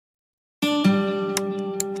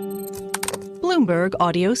Bloomberg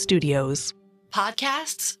Audio Studios.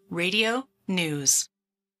 Podcasts, radio, news.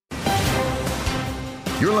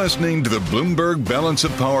 You're listening to the Bloomberg Balance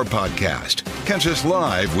of Power podcast. Catch us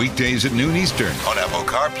live weekdays at noon Eastern on Apple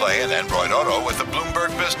CarPlay and Android Auto with the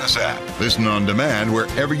Bloomberg Business app. Listen on demand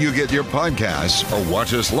wherever you get your podcasts or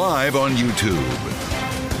watch us live on YouTube.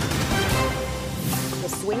 The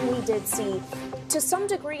swing we did see to some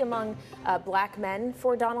degree among black men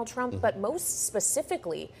for Donald Trump, but most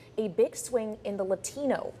specifically, a big swing in the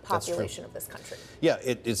Latino population of this country. Yeah,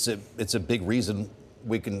 it's a big reason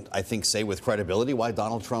we can, I think, say with credibility why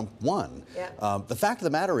Donald Trump won. Yeah. The fact of the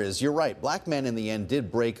matter is, you're right, black men in the end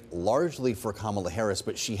did break largely for Kamala Harris,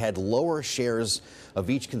 but she had lower shares of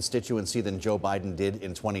each constituency than Joe Biden did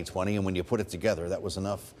in 2020. And when you put it together, that was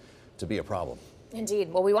enough to be a problem.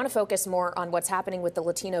 Indeed. Well, we want to focus more on what's happening with the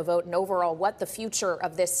Latino vote and overall what the future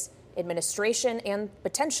of this administration and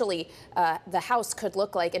potentially the House could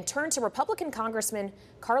look like, and turn to Republican Congressman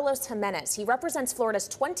Carlos Gimenez. He represents Florida's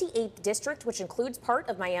 28th district, which includes part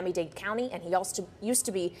of Miami-Dade County, and he also used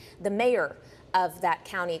to be the mayor of that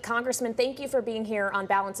county. Congressman, thank you for being here on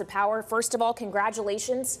Balance of Power. First of all,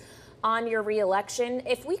 congratulations on your reelection.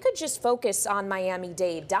 If we could just focus on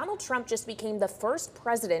Miami-Dade, Donald Trump just became the first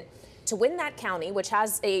president to win that county, which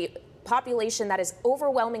has a population that is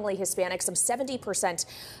overwhelmingly Hispanic. Some 70%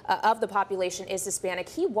 of the population is Hispanic.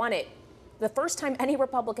 He won it the first time any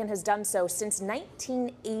Republican has done so since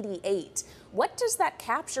 1988. What does that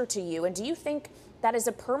capture to you? And do you think that is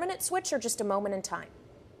a permanent switch or just a moment in time?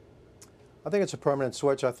 I think it's a permanent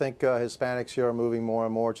switch. I think Hispanics here are moving more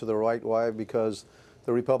and more to the right. Why? Because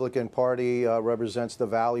the Republican Party represents the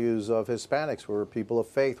values of Hispanics. We're people of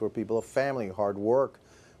faith. We're people of family, hard work.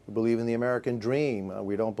 We believe in the American dream.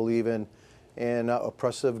 We don't believe in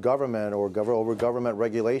oppressive government or over government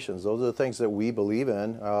regulations. Those are the things that we believe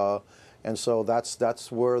in, and so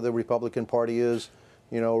that's where the Republican Party is,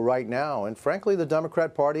 right now. And frankly, the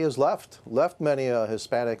Democrat Party has left many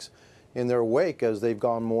Hispanics in their wake as they've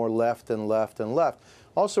gone more left and left and left.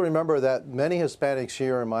 Also remember that many Hispanics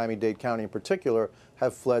here in Miami-Dade County in particular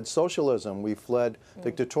have fled socialism. We fled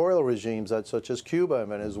dictatorial regimes such as Cuba,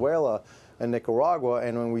 Venezuela, and Nicaragua,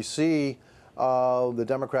 and when we see the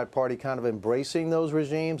Democrat Party kind of embracing those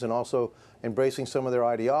regimes and also embracing some of their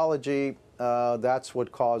ideology, that's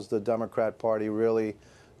what caused the Democrat Party really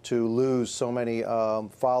to lose so many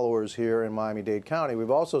followers here in Miami-Dade County. We've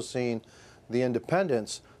also seen the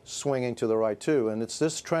independents swinging to the right too, and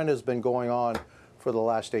this trend has been going on for the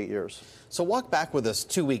last 8 years. So walk back with us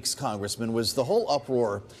 2 weeks, Congressman. Was the whole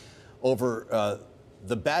uproar over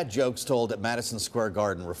the bad jokes told at Madison Square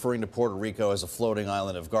Garden, referring to Puerto Rico as a floating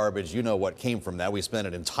island of garbage? You know what came from that. We spent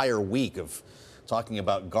an entire week of talking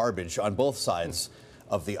about garbage on both sides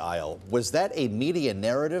of the aisle. Was that a media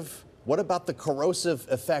narrative? What about the corrosive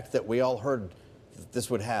effect that we all heard this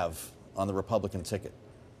would have on the Republican ticket?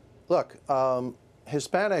 Look,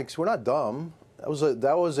 Hispanics, we're not dumb.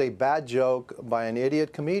 That was a bad joke by an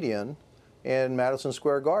idiot comedian in Madison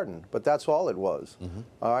Square Garden, but that's all it was.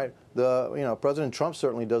 All right, President Trump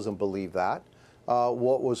certainly doesn't believe that.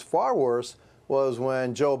 What was far worse was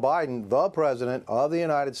when Joe Biden, the president of the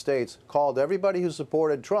United States, called everybody who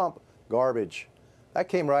supported Trump garbage. That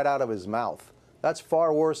came right out of his mouth. That's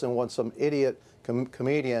far worse than what some idiot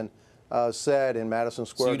comedian said in Madison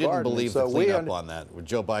Square Garden. So you didn't believe the cleanup on that when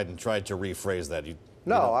Joe Biden tried to rephrase that? You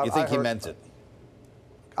think he meant it?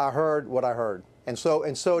 I heard what I heard, and so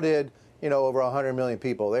did over 100 million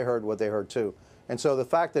people. They heard what they heard too. And so the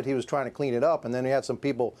fact that he was trying to clean it up and then he had some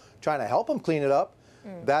people trying to help him clean it up,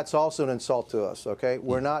 that's also an insult to us, okay?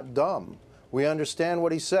 We're not dumb. We understand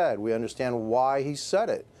what he said. We understand why he said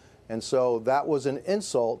it. And so that was an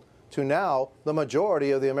insult to now the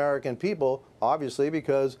majority of the American people, obviously,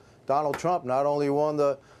 because Donald Trump not only won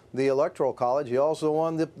the Electoral College, he also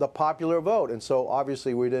won the popular vote. And so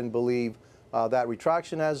obviously we didn't believe that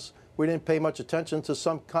retraction, as we didn't pay much attention to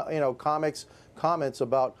some comments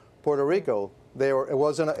about Puerto Rico. It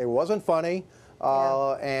wasn't funny,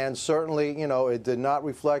 and certainly it did not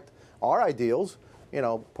reflect our ideals.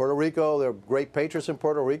 Puerto Rico, there are great patriots in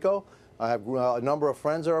Puerto Rico. I have a number of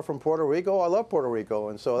friends that are from Puerto Rico. I love Puerto Rico,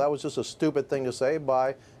 and so that was just a stupid thing to say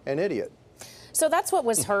by an idiot. So that's what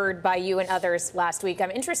was heard by you and others last week. I'm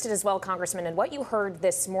interested as well, Congressman, in what you heard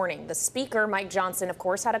this morning. The Speaker, Mike Johnson, of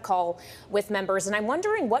course, had a call with members, and I'm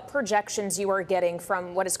wondering what projections you are getting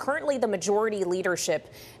from what is currently the majority leadership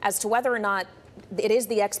as to whether or not it is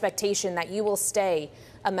the expectation that you will stay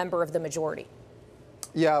a member of the majority.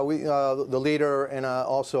 Yeah, the leader and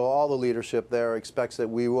also all the leadership there expects that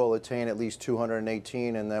we will attain at least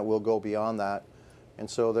 218 and that we'll go beyond that. And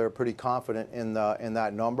so they're pretty confident in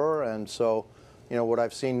that number. And so what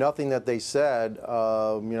I've seen, nothing that they said,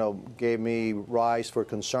 gave me rise for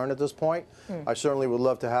concern at this point. I certainly would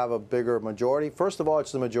love to have a bigger majority. First of all,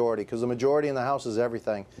 it's the majority, because the majority in the House is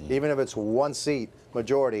everything. Even if it's one seat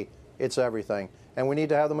majority, it's everything. And we need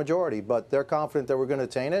to have the majority, but they're confident that we're going to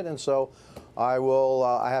attain it, and so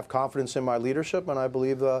I have confidence in my leadership, and I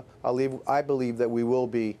believe that we will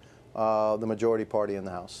be the majority party in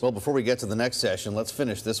the House. Well, before we get to the next session, let's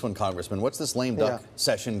finish this one, Congressman. What's this lame duck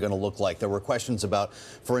session going to look like? There were questions about,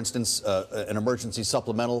 for instance, an emergency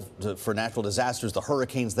supplemental for natural disasters, the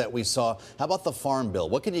hurricanes that we saw. How about the Farm Bill?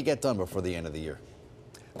 What can you get done before the end of the year?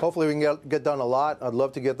 Hopefully we can get done a lot. I'd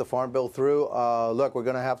love to get the Farm Bill through. Look, we're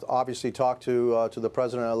going to have to obviously talk to the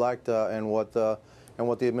President-elect and what the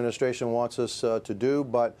administration wants us to do,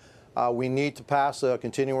 but we need to pass a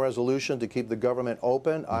continuing resolution to keep the government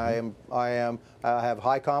open. I have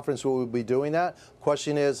high confidence we will be doing that.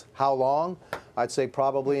 Question is, how long? I'd say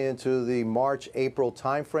probably into the March-April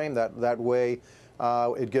timeframe. That way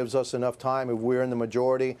it gives us enough time, if we're in the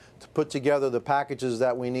majority, to put together the packages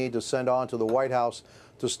that we need to send on to the White House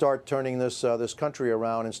to start turning this country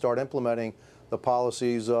around and start implementing the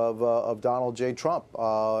policies of Donald J. Trump.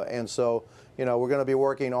 And so, we're going to be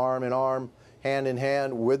working arm in arm, hand in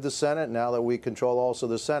hand with the Senate now that we control also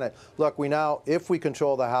the Senate. Look, if we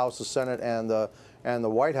control the House, the Senate, and the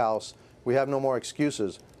White House, we have no more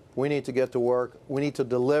excuses. We need to get to work. We need to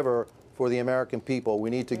deliver for the American people.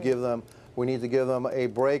 We need to give them a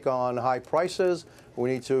break on high prices. We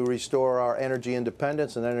need to restore our energy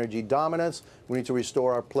independence and energy dominance. We need to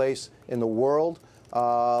restore our place in the world.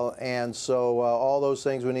 And so all those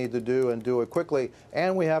things we need to do, and do it quickly.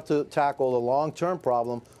 And we have to tackle the long-term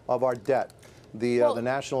problem of our debt. The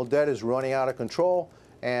national debt is running out of control,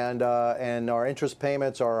 and our interest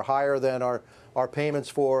payments are higher than our payments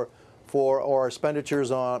for our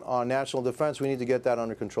expenditures on national defense. We need to get that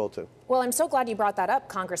under control, too. Well, I'm so glad you brought that up,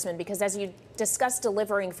 Congressman, because as you discussed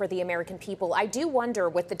delivering for the American people, I do wonder,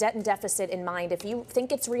 with the debt and deficit in mind, if you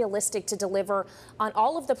think it's realistic to deliver on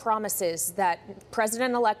all of the promises that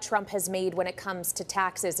President-elect Trump has made when it comes to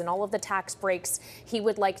taxes and all of the tax breaks he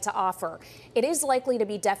would like to offer. It is likely to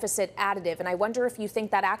be deficit additive, and I wonder if you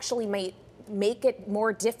think that actually may make it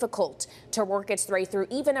more difficult to work its way through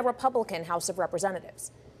even a Republican House of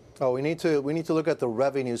Representatives. Oh, we need to look at the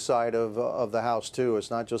revenue side of the House too.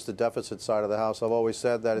 It's not just the deficit side of the House. I've always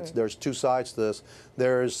said that there's two sides to this.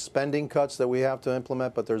 There's spending cuts that we have to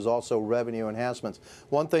implement, but there's also revenue enhancements.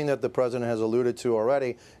 One thing that the President has alluded to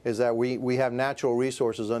already is that we have natural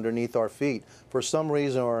resources underneath our feet. For some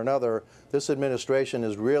reason or another, this administration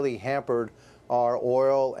has really hampered our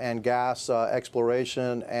oil and gas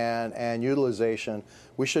exploration and utilization.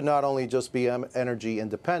 We should not only just be energy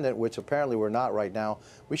independent, which apparently we're not right now.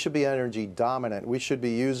 We should be energy dominant. We should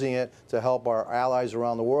be using it to help our allies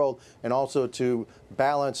around the world, and also to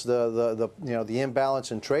balance the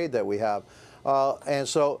imbalance in trade that we have. And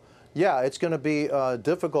so, yeah, it's going to be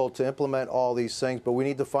difficult to implement all these things, but we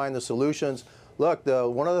need to find the solutions. Look,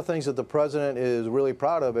 one of the things that the President is really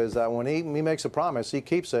proud of is that when he makes a promise, he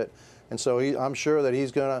keeps it. And so I'm sure that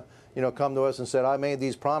he's going to, come to us and say, I made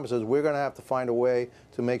these promises. We're going to have to find a way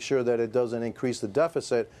to make sure that it doesn't increase the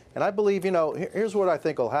deficit. And I believe, here's what I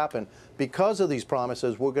think will happen. Because of these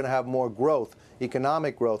promises, we're going to have more growth,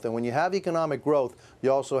 economic growth. And when you have economic growth,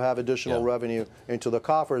 you also have additional revenue into the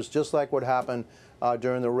coffers, just like what happened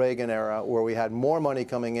during the Reagan era, where we had more money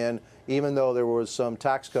coming in, even though there was some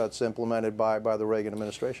tax cuts implemented by the Reagan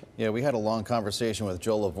administration. Yeah, we had a long conversation with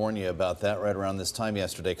Joe Lavorgna about that right around this time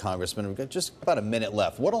yesterday, Congressman. We've got just about a minute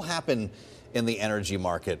left. What will happen in the energy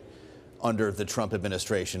market under the Trump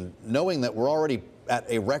administration, knowing that we're already at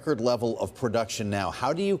a record level of production now?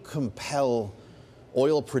 How do you compel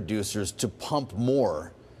oil producers to pump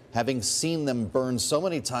more, having seen them burn so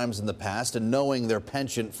many times in the past and knowing their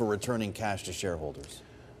penchant for returning cash to shareholders?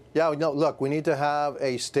 Yeah, no, look, we need to have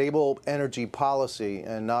a stable energy policy,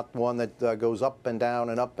 and not one that goes up and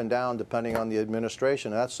down depending on the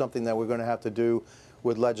administration. That's something that we're going to have to do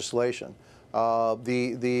with legislation.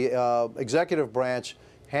 The executive branch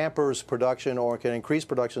hampers production or can increase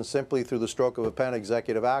production simply through the stroke of a pen,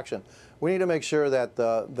 executive action. We need to make sure that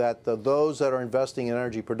those that are investing in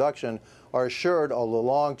energy production are assured of the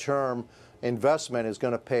long-term investment is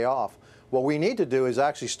going to pay off. What we need to do is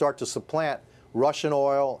actually start to supplant Russian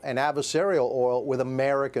oil and adversarial oil with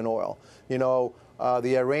American oil.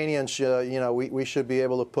 The Iranians, we should be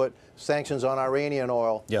able to put sanctions on Iranian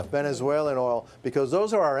oil, Venezuelan oil, because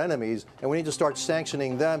those are our enemies, and we need to start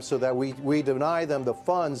sanctioning them so that we deny them the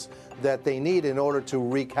funds that they need in order to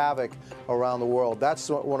wreak havoc around the world. That's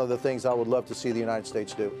one of the things I would love to see the United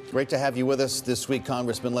States do. Great to have you with us this week,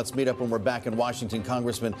 Congressman. Let's meet up when we're back in Washington.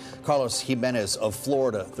 Congressman Carlos Gimenez of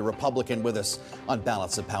Florida, the Republican, with us on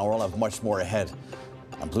Balance of Power. I'll have much more ahead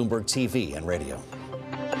on Bloomberg TV and radio.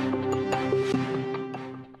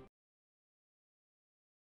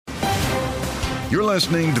 You're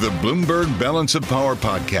listening to the Bloomberg Balance of Power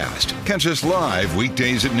podcast. Catch us live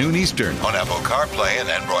weekdays at noon Eastern on Apple CarPlay and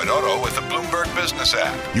Android Auto with the Bloomberg Business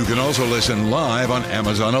app. You can also listen live on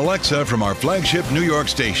Amazon Alexa from our flagship New York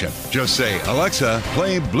station. Just say, Alexa,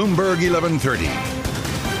 play Bloomberg 1130.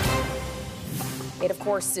 It, of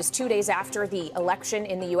course, is 2 days after the election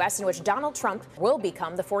in the U.S. in which Donald Trump will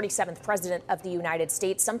become the 47th president of the United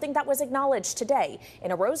States, something that was acknowledged today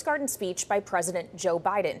in a Rose Garden speech by President Joe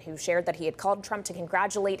Biden, who shared that he had called Trump to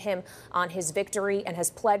congratulate him on his victory and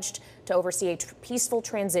has pledged to oversee a peaceful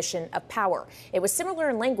transition of power. It was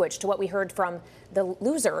similar in language to what we heard from the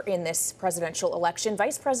loser in this presidential election,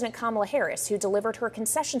 Vice President Kamala Harris, who delivered her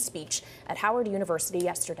concession speech at Howard University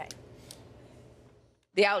yesterday.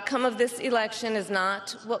 The outcome of this election is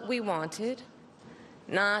not what we wanted,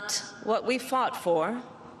 not what we fought for,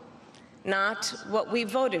 not what we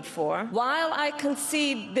voted for. While I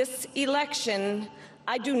concede this election,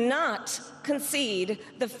 I do not concede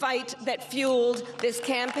the fight that fueled this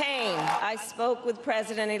campaign. I spoke with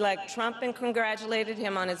President-elect Trump and congratulated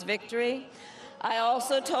him on his victory. I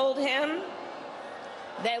also told him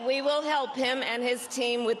that we will help him and his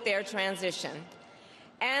team with their transition,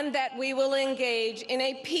 and that we will engage in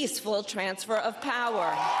a peaceful transfer of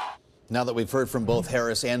power. Now that we've heard from both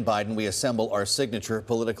Harris and Biden, we assemble our signature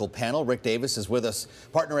political panel. Rick Davis is with us,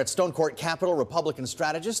 partner at Stone Court Capital, Republican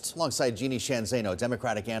strategist, alongside Jeanne Zaino,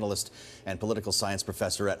 Democratic analyst and political science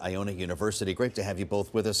professor at Iona University. Great to have you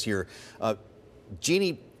both with us here.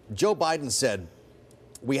 Jeanne, Joe Biden said,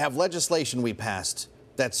 we have legislation we passed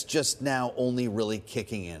that's just now only really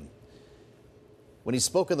kicking in. When he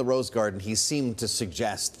spoke in the Rose Garden, he seemed to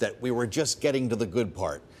suggest that we were just getting to the good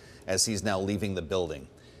part as he's now leaving the building.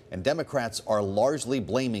 And Democrats are largely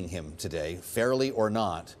blaming him today, fairly or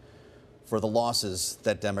not, for the losses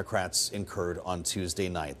that Democrats incurred on Tuesday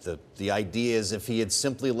night. The idea is if he had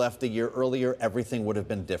simply left a year earlier, everything would have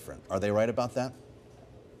been different. Are they right about that?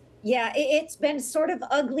 Yeah, it's been sort of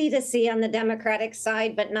ugly to see on the Democratic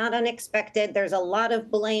side, but not unexpected. There's a lot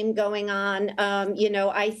of blame going on.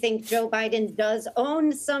 I think Joe Biden does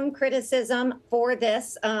own some criticism for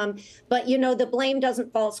this. But, the blame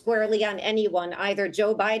doesn't fall squarely on anyone, either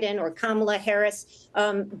Joe Biden or Kamala Harris.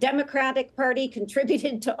 Democratic Party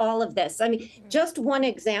contributed to all of this. I mean, just one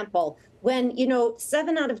example. When,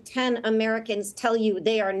 7 out of 10 Americans tell you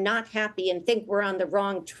they are not happy and think we're on the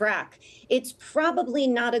wrong track, it's probably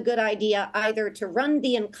not a good idea either to run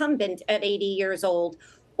the incumbent at 80 years old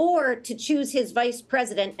or to choose his vice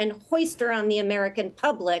president and hoist her on the American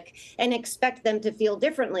public and expect them to feel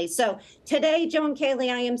differently. So today, Joe and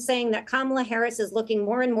Kailey, I am saying that Kamala Harris is looking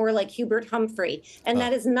more and more like Hubert Humphrey, and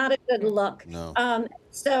that is not a good look. No.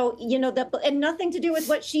 And nothing to do with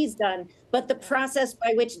what she's done, but the process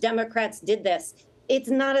by which Democrats did this. It's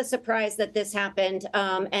not a surprise that this happened.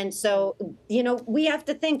 And so, we have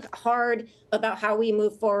to think hard about how we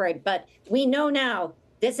move forward. But we know now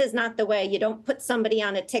this is not the way. You don't put somebody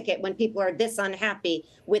on a ticket when people are this unhappy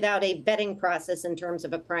without a vetting process in terms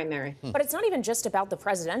of a primary. But it's not even just about the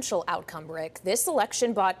presidential outcome, Rick. This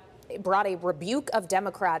election brought a rebuke of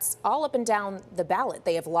Democrats all up and down the ballot.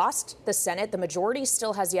 They have lost the Senate. The majority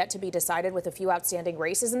still has yet to be decided with a few outstanding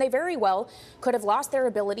races, and they very well could have lost their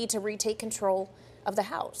ability to retake control of the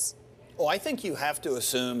House. Well, I think you have to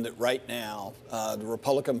assume that right now the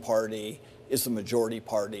Republican Party is the majority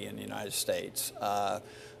party in the United States.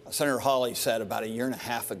 Senator Hawley said about a year and a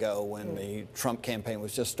half ago when the Trump campaign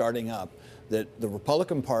was just starting up that the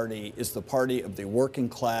Republican Party is the party of the working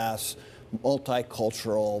class,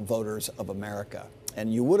 multicultural voters of America.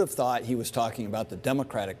 And you would have thought he was talking about the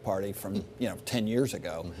Democratic Party from 10 years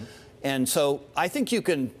ago. Mm-hmm. And so I think you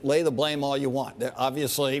can lay the blame all you want. There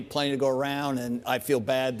obviously plenty to go around, and I feel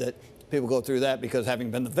bad that people go through that because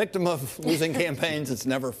having been the victim of losing campaigns, it's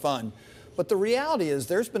never fun. But the reality is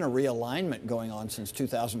there's been a realignment going on since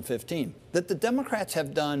 2015 that the Democrats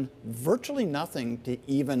have done virtually nothing to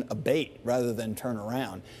even abate rather than turn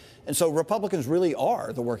around. And so Republicans really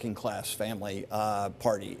are the working class family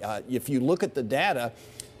party. If you look at the data,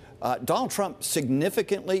 Donald Trump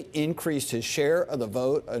significantly increased his share of the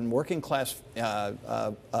vote in working class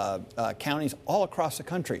counties all across the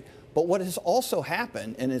country. But what has also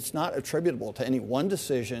happened, and it's not attributable to any one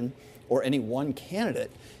decision or any one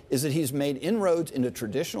candidate, is that he's made inroads into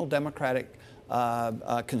traditional Democratic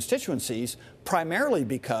constituencies, primarily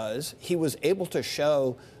because he was able to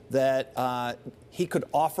show that he could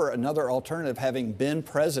offer another alternative, having been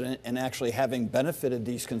president and actually having benefited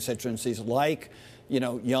these constituencies, like,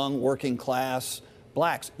 young working class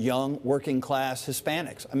blacks, young working class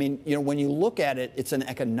Hispanics. I mean, when you look at it, it's an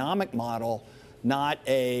economic model, not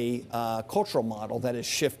a cultural model that has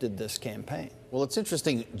shifted this campaign. Well, it's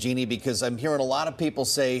interesting, Jeanne, because I'm hearing a lot of people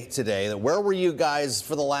say today that where were you guys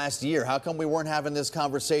for the last year? How come we weren't having this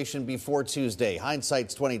conversation before Tuesday?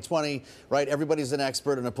 Hindsight's 2020, right? Everybody's an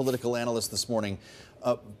expert and a political analyst this morning.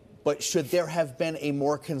 But should there have been a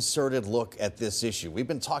more concerted look at this issue? We've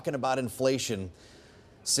been talking about inflation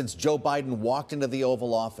since Joe Biden walked into the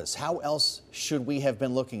Oval Office. How else should we have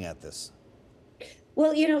been looking at this?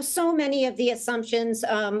 Well, so many of the assumptions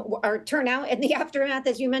turn out in the aftermath,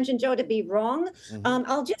 as you mentioned, Joe, to be wrong.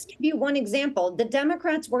 I'll just give you one example. The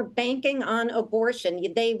Democrats were banking on abortion.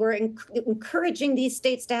 They were encouraging these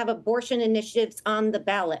states to have abortion initiatives on the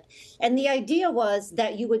ballot. And the idea was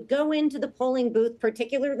that you would go into the polling booth,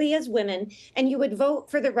 particularly as women, and you would vote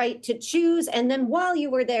for the right to choose. And then while you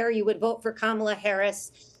were there, you would vote for Kamala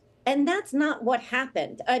Harris. And that's not what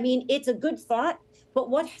happened. I mean, it's a good thought. But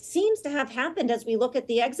what seems to have happened as we look at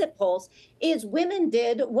the exit polls is women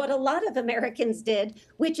did what a lot of Americans did,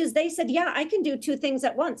 which is they said, yeah, I can do two things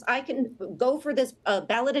at once. I can go for this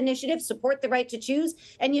ballot initiative, support the right to choose.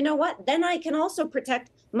 And you know what? Then I can also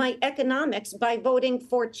protect my economics by voting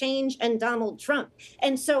for change and Donald Trump.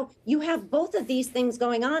 And so you have both of these things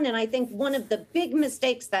going on. And I think one of the big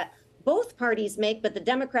mistakes that both parties make, but the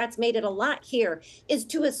Democrats made it a lot here, is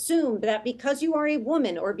to assume that because you are a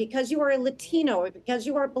woman or because you are a Latino or because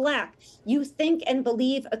you are Black, you think and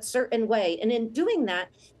believe a certain way. And in doing that,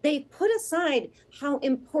 they put aside how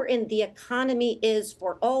important the economy is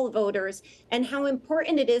for all voters and how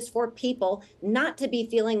important it is for people not to be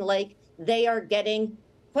feeling like they are getting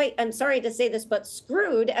I'm sorry to say this, but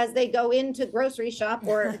screwed as they go into grocery shop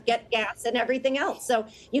or get gas and everything else. So,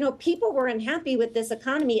 people were unhappy with this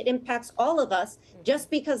economy. It impacts all of us. Just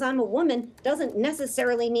because I'm a woman doesn't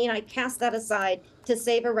necessarily mean I cast that aside to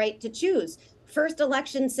save a right to choose. First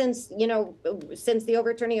election since the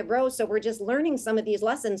overturning of Roe. So we're just learning some of these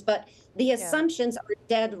lessons, but the assumptions are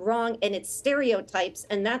dead wrong and it's stereotypes,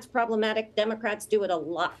 and that's problematic. Democrats do it a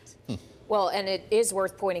lot. Well, and it is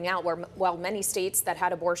worth pointing out while many states that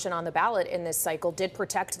had abortion on the ballot in this cycle did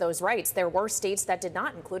protect those rights, there were states that did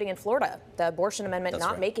not, including in Florida. The abortion amendment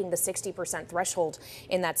making the 60% threshold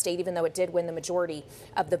in that state, even though it did win the majority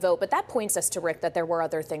of the vote. But that points us to, Rick, that there were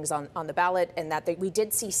other things on the ballot and that we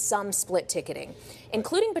did see some split ticketing,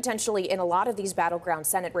 including potentially in a lot of these battleground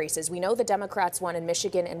Senate races. We know the Democrats won in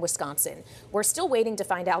Michigan and Wisconsin. We're still waiting to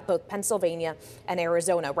find out both Pennsylvania and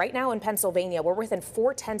Arizona. Right now in Pennsylvania, we're within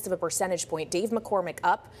 0.4 of a percentage point. Dave McCormick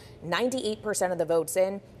up, 98% of the votes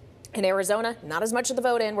in. In Arizona, not as much of the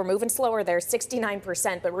vote in. We're moving slower there,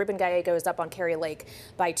 69%, but Ruben Gallego is up on Kari Lake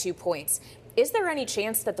by 2 points. Is there any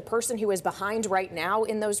chance that the person who is behind right now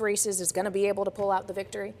in those races is going to be able to pull out the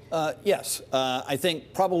victory? Yes, I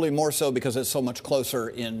think probably more so because it's so much closer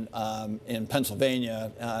in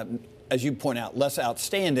Pennsylvania. As you point out, less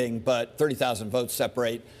outstanding, but 30,000 votes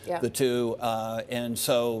separate the two. And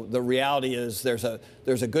so the reality is there's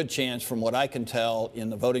a good chance, from what I can tell in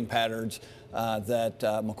the voting patterns, that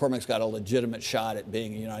McCormick's got a legitimate shot at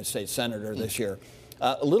being a United States Senator this year.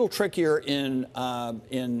 A little trickier in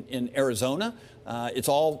Arizona. It's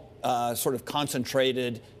all sort of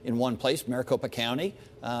concentrated in one place, Maricopa County.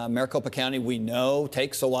 Maricopa County, we know,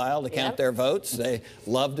 takes a while to count their votes. They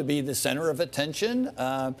love to be the center of attention.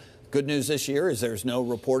 Good news this year is there's no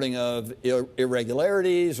reporting of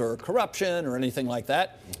irregularities or corruption or anything like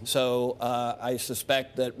that. So I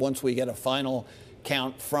suspect that once we get a final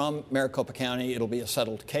count from Maricopa County, it'll be a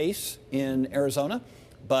settled case in Arizona.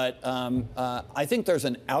 But I think there's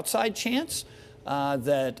an outside chance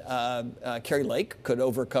that Kari Lake could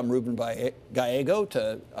overcome Ruben Gallego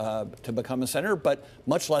to become a senator, but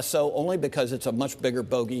much less so only because it's a much bigger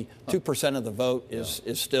bogey. 2% of the vote is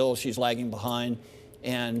still, she's lagging behind.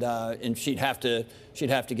 And she'd have to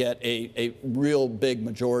get a real big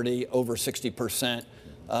majority, over 60%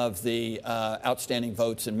 of the outstanding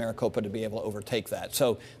votes in Maricopa, to be able to overtake that.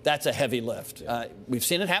 So that's a heavy lift. We've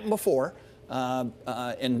seen it happen before,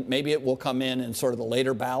 and maybe it will come in sort of the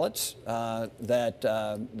later ballots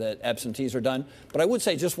that absentees are done. But I would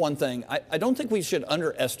say just one thing: I don't think we should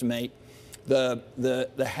underestimate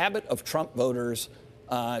the habit of Trump voters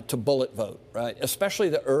to bullet vote, right? Especially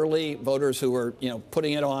the early voters who were,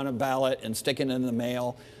 putting it on a ballot and sticking it in the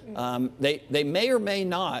mail. they may or may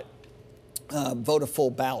not vote a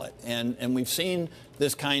full ballot. And we've seen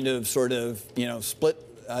this kind of sort of, split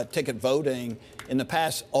ticket voting in the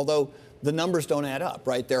past, although the numbers don't add up,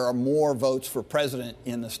 right? There are more votes for president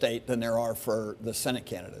in the state than there are for the Senate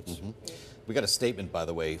candidates. Mm-hmm. We got a statement, by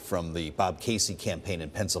the way, from the Bob Casey campaign in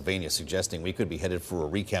Pennsylvania suggesting we could be headed for a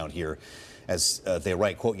recount here. As they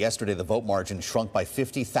write, quote, yesterday the vote margin shrunk by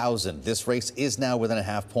 50,000. This race is now within a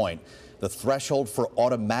half point. The threshold for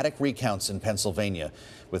automatic recounts in Pennsylvania,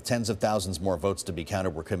 with tens of thousands more votes to be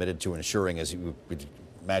counted, we're committed to ensuring, as you would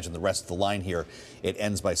imagine the rest of the line here, it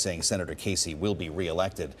ends by saying Senator Casey will be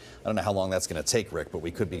reelected. I don't know how long that's going to take, Rick, but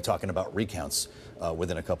we could be talking about recounts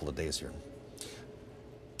within a couple of days here.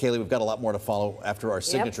 Kailey, we've got a lot more to follow after our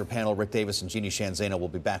signature panel. Rick Davis and Jeanne Zaino will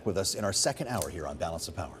be back with us in our second hour here on Balance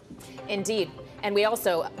of Power. Indeed. And we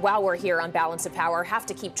also, while we're here on Balance of Power, have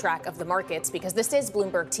to keep track of the markets because this is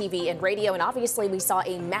Bloomberg TV and radio. And obviously, we saw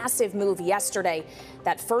a massive move yesterday.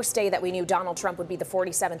 That first day that we knew Donald Trump would be the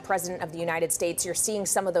 47th president of the United States. You're seeing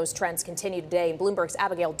some of those trends continue today. And Bloomberg's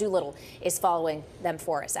Abigail Doolittle is following them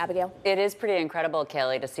for us. Abigail? It is pretty incredible,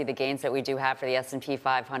 Kailey, to see the gains that we do have for the S&P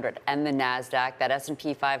 500 and the NASDAQ. That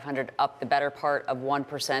S&P 500 up the better part of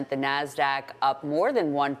 1%. The NASDAQ up more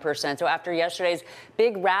than 1%. So after yesterday's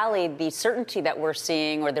big rally, the certainty that we're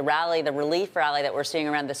seeing, or the relief rally that we're seeing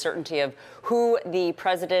around the certainty of who the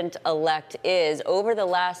president-elect is, over the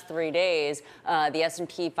last 3 days, the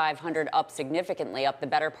S&P 500 up significantly, up the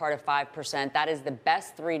better part of 5%. That is the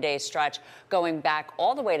best 3-day stretch going back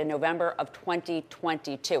all the way to November of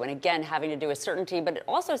 2022. And again, having to do with certainty, but it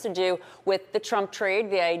also has to do with the Trump trade,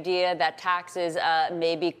 the idea that taxes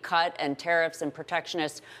may be cut and tariffs and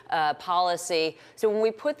protectionist policy. So when we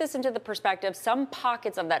put this into the perspective, some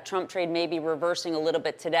pockets of that Trump trade may be reversing a little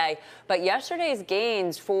bit today. But yesterday's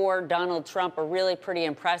gains for Donald Trump are really pretty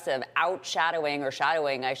impressive, shadowing,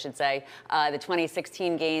 I should say, the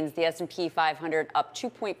 2016 gains. The S&P 500 up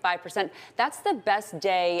 2.5%. That's the best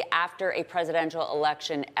day after a presidential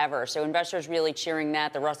election ever. So investors really cheering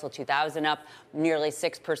that. The Russell 2000 up nearly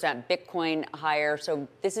 6%, Bitcoin higher. So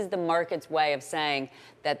this is the market's way of saying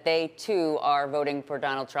that they, too, are voting for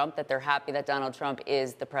Donald Trump, that they're happy that Donald Trump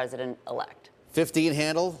is the president-elect. 15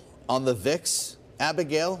 handle on the VIX.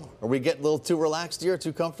 Abigail, are we getting a little too relaxed here,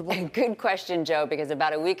 too comfortable? Good question, Joe, because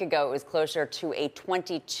about a week ago, it was closer to a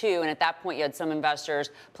 22. And at that point, you had some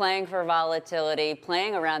investors playing for volatility,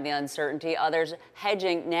 playing around the uncertainty, others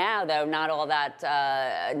hedging. Now, though, not all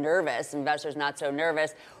that nervous, investors not so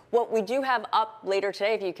nervous. What we do have up later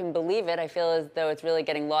today, if you can believe it, I feel as though it's really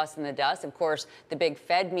getting lost in the dust. Of course, the big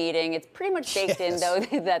Fed meeting, it's pretty much baked in, though,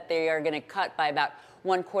 that they are going to cut by about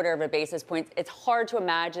 1/4 of a basis point. It's hard to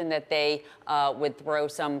imagine that they would throw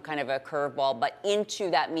some kind of a curveball, but into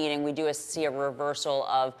that meeting, we do see a reversal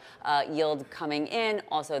of yield coming in,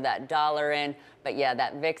 also that dollar in. But yeah,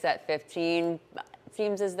 that VIX at 15, it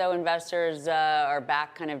seems as though investors are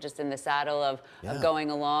back kind of just in the saddle of going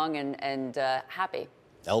along and happy.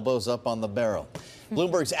 Elbows up on the barrel.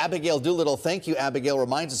 Bloomberg's Abigail Doolittle. Thank you, Abigail.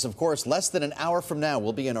 Reminds us, of course, less than an hour from now,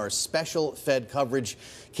 we'll be in our special Fed coverage.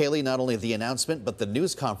 Kailey, not only the announcement, but the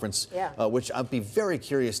news conference, which I'd be very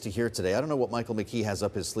curious to hear today. I don't know what Michael McKee has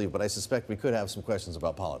up his sleeve, but I suspect we could have some questions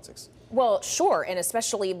about politics. Well, sure, and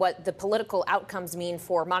especially what the political outcomes mean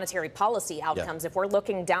for monetary policy outcomes. If we're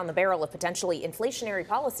looking down the barrel of potentially inflationary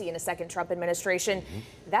policy in a second Trump administration,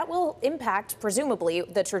 that will impact, presumably,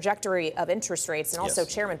 the trajectory of interest rates. And also,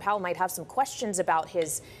 Chairman Powell might have some questions about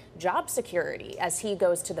his job security as he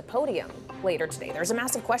goes to the podium later today. There's a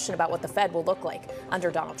massive question about what the Fed will look like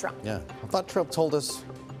under Donald Trump. Yeah, I thought Trump told us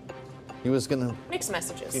he was going to mixed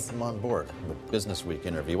messages. Keep him on board. The Business Week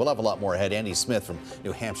interview. We'll have a lot more ahead. Andy Smith from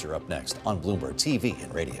New Hampshire up next on Bloomberg TV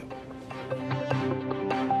and radio.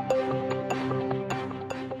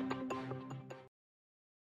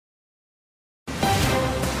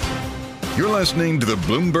 You're listening to the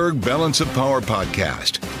Bloomberg Balance of Power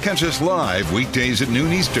podcast. Catch us live weekdays at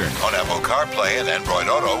noon Eastern on Apple CarPlay and Android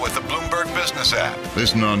Auto with the Bloomberg Business app.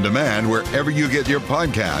 Listen on demand wherever you get your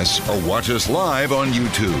podcasts or watch us live on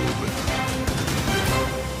YouTube.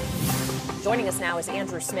 Joining us now is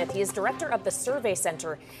Andrew Smith. He is director of the Survey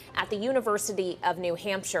Center at the University of New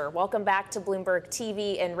Hampshire. Welcome back to Bloomberg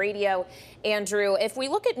TV and radio. Andrew, if we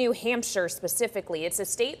look at New Hampshire specifically, it's a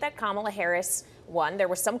state that Kamala Harris won. There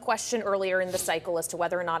was some question earlier in the cycle as to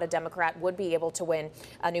whether or not a Democrat would be able to win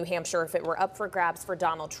New Hampshire if it were up for grabs for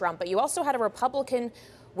Donald Trump. But you also had a Republican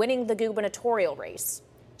winning the gubernatorial race.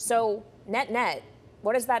 So net,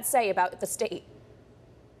 what does that say about the state?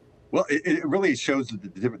 Well, it really shows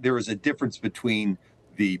that there is a difference between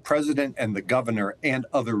the president and the governor and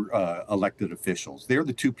other elected officials. They're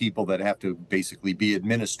the two people that have to basically be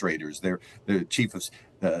administrators. They're the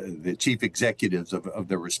chief executives of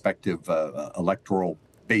their respective electoral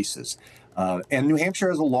bases. And New Hampshire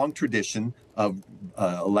has a long tradition of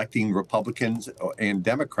electing Republicans and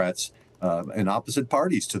Democrats in opposite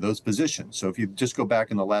parties to those positions. So if you just go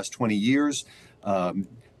back in the last 20 years,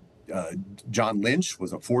 John Lynch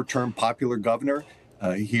was a 4-term popular governor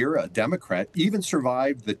here, a Democrat, even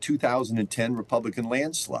survived the 2010 Republican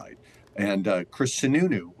landslide. And Chris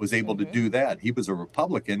Sununu was able to do that. He was a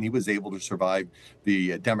Republican. He was able to survive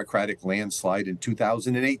the Democratic landslide in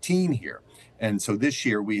 2018 here. And so this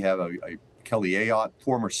year we have a Kelly Ayotte,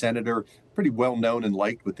 former senator, pretty well known and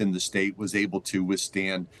liked within the state, was able to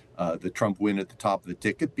withstand the Trump win at the top of the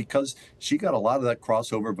ticket because she got a lot of that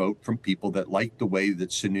crossover vote from people that liked the way that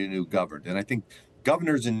Sununu governed. And I think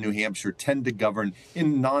governors in New Hampshire tend to govern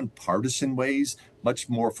in nonpartisan ways, much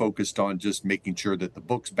more focused on just making sure that the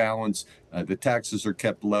books balance, the taxes are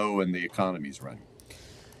kept low, and the economy's running.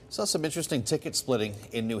 Saw some interesting ticket splitting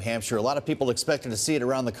in New Hampshire. A lot of people expected to see it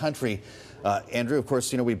around the country. Andrew, of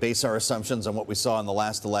course, we base our assumptions on what we saw in the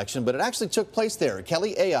last election, but it actually took place there.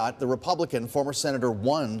 Kelly Ayotte, the Republican former senator,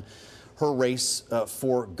 won her race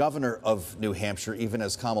for governor of New Hampshire, even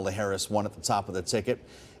as Kamala Harris won at the top of the ticket.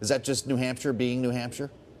 Is that just New Hampshire being New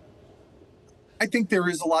Hampshire? I think there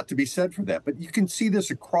is a lot to be said for that, but you can see this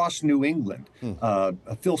across New England.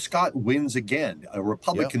 Phil Scott wins again, a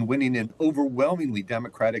Republican winning in overwhelmingly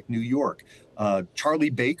Democratic New York. Charlie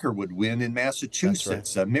Baker would win in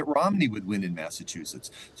Massachusetts. Right. Mitt Romney would win in Massachusetts.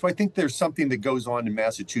 So I think there's something that goes on in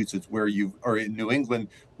Massachusetts or in New England,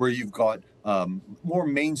 where you've got more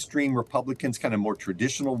mainstream Republicans, kind of more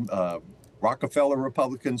traditional Rockefeller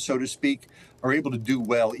Republicans, so to speak, are able to do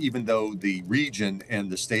well, even though the region and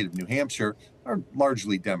the state of New Hampshire are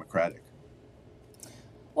largely Democratic.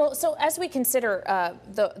 Well, so as we consider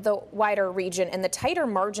the wider region and the tighter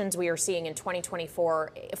margins we are seeing in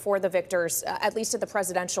 2024 for the victors, at least at the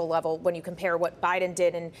presidential level, when you compare what Biden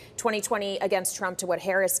did in 2020 against Trump to what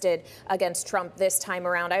Harris did against Trump this time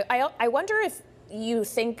around, I wonder if you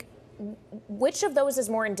think which of those is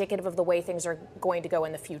more indicative of the way things are going to go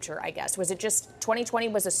in the future, I guess? Was it just 2020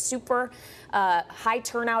 was a super high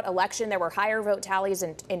turnout election? There were higher vote tallies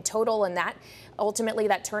in total, and that ultimately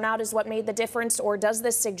that turnout is what made the difference? Or does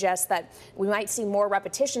this suggest that we might see more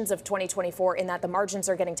repetitions of 2024 in that the margins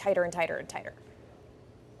are getting tighter and tighter and tighter?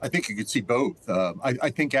 I think you could see both. I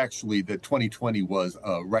think actually that 2020 was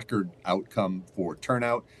a record outcome for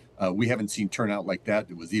turnout. We haven't seen turnout like that.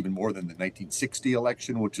 It was even more than the 1960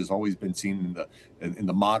 election, which has always been seen in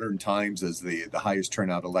the modern times as the highest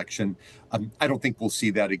turnout election. I don't think we'll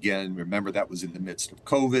see that again. Remember, that was in the midst of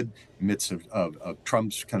COVID, midst of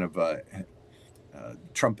Trump's kind of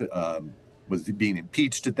Trump was being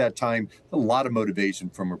impeached at that time. A lot of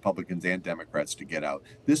motivation from Republicans and Democrats to get out.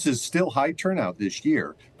 This is still high turnout this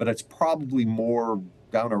year, but it's probably more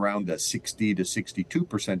down around the 60 to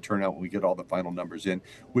 62% turnout when we get all the final numbers in,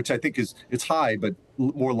 which I think it's high, but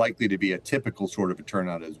more likely to be a typical sort of a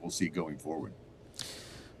turnout as we'll see going forward.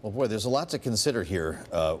 Well, boy, there's a lot to consider here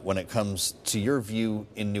when it comes to your view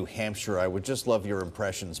in New Hampshire. I would just love your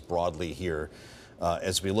impressions broadly here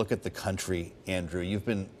as we look at the country. Andrew, you've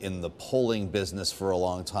been in the polling business for a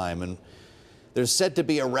long time, and there's said to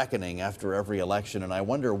be a reckoning after every election, and I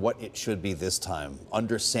wonder what it should be this time.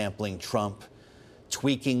 Undersampling Trump,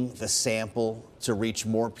 tweaking the sample to reach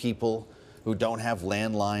more people who don't have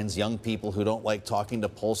landlines, young people who don't like talking to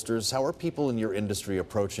pollsters. How are people in your industry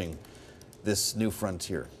approaching this new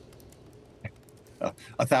frontier?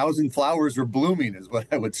 1,000 flowers are blooming is what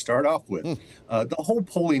I would start off with. The whole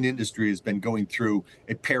polling industry has been going through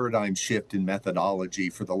a paradigm shift in methodology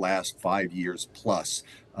for the last 5 years plus,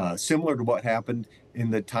 similar to what happened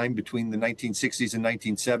in the time between the 1960s and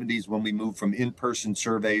 1970s when we moved from in-person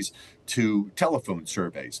surveys to telephone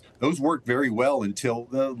surveys. Those worked very well until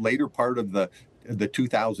the later part of the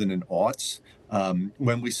 2000s,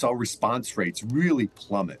 when we saw response rates really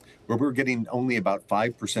plummet, where we're getting only about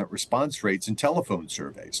 5% response rates in telephone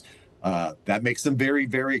surveys. That makes them very,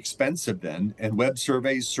 very expensive then, and web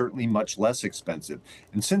surveys certainly much less expensive.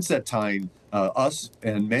 And since that time, us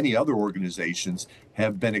and many other organizations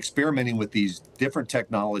have been experimenting with these different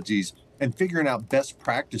technologies and figuring out best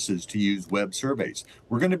practices to use web surveys.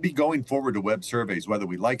 We're going to be going forward to web surveys, whether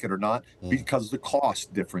we like it or not, because the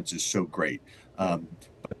cost difference is so great. But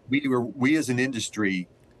we as an industry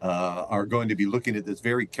are going to be looking at this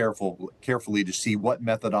very carefully to see what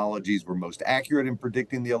methodologies were most accurate in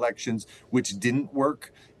predicting the elections, which didn't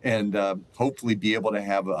work, and hopefully be able to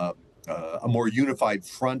have a more unified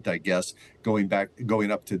front, I guess, going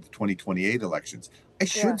up to the 2028 elections. I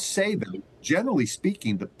should say, though, generally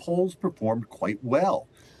speaking, the polls performed quite well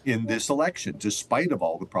in this election, despite of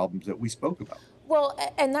all the problems that we spoke about. Well,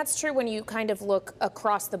 and that's true when you kind of look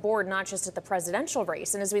across the board, not just at the presidential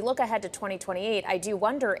race. And as we look ahead to 2028, I do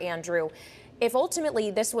wonder, Andrew, if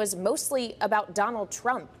ultimately this was mostly about Donald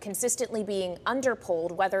Trump consistently being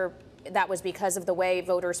underpolled, whether that was because of the way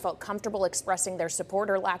voters felt comfortable expressing their support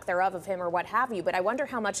or lack thereof of him or what have you. But I wonder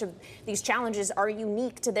how much of these challenges are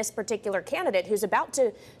unique to this particular candidate who's about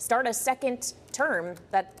to start a second term.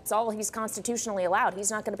 That's all he's constitutionally allowed.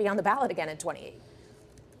 He's not going to be on the ballot again in 28.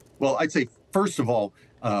 Well, I'd say, first of all,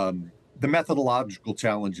 the methodological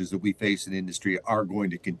challenges that we face in industry are going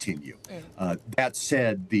to continue. That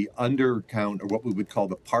said, the undercount, or what we would call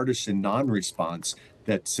the partisan non-response,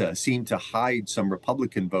 that seemed to hide some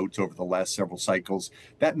Republican votes over the last several cycles,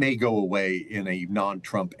 that may go away in a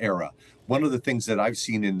non-Trump era. One of the things that I've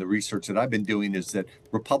seen in the research that I've been doing is that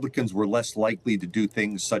Republicans were less likely to do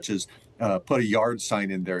things such as put a yard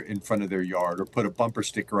sign in front of their yard, or put a bumper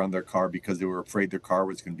sticker on their car because they were afraid their car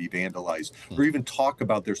was going to be vandalized, or even talk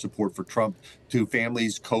about their support for Trump to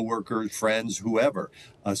families, coworkers, friends, whoever.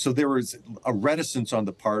 So there was a reticence on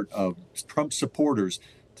the part of Trump supporters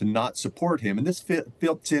to not support him. And this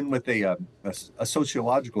fits in with a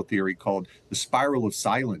sociological theory called the spiral of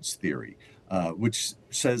silence theory, which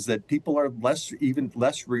says that people are less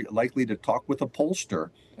likely to talk with a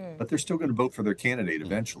pollster, but they're still going to vote for their candidate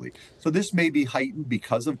eventually. So this may be heightened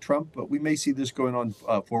because of Trump, but we may see this going on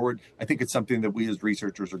forward. I think it's something that we as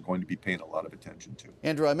researchers are going to be paying a lot of attention to.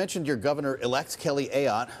 Andrew, I mentioned your governor-elect, Kelly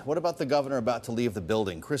Ayotte. What about the governor about to leave the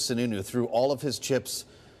building? Chris Sununu threw all of his chips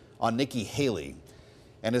on Nikki Haley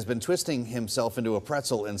and has been twisting himself into a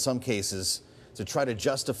pretzel in some cases to try to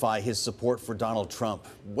justify his support for Donald Trump.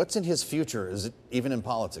 What's in his future? Is it even in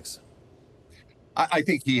politics? I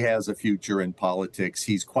think he has a future in politics.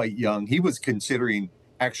 He's quite young. He was considering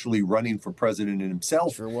actually running for president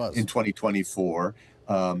himself in 2024.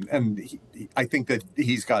 And I think that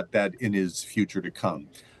he's got that in his future to come.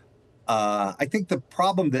 I think the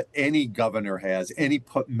problem that any governor has, any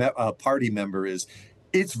party member, is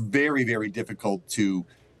it's very, very difficult to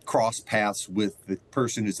cross paths with the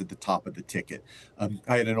person who's at the top of the ticket.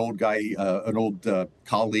 I had an old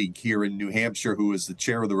colleague here in New Hampshire who was the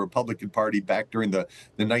chair of the Republican Party back during the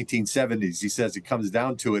 1970s. He says it comes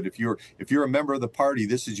down to it. If you're a member of the party,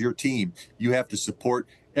 this is your team. You have to support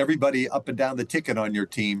everybody up and down the ticket on your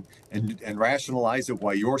team and rationalize it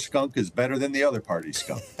why your skunk is better than the other party's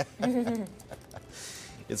skunk.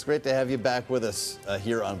 It's great to have you back with us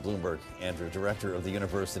here on Bloomberg, Andrew, director of the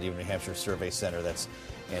University of New Hampshire Survey Center. That's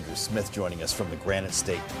Andrew Smith joining us from the Granite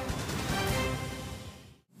State.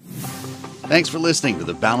 Thanks for listening to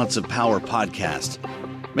the Balance of Power podcast.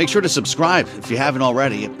 Make sure to subscribe if you haven't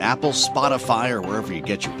already at Apple, Spotify, or wherever you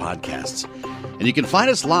get your podcasts. And you can find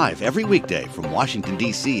us live every weekday from Washington,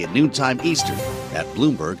 D.C. at noontime Eastern at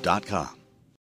Bloomberg.com.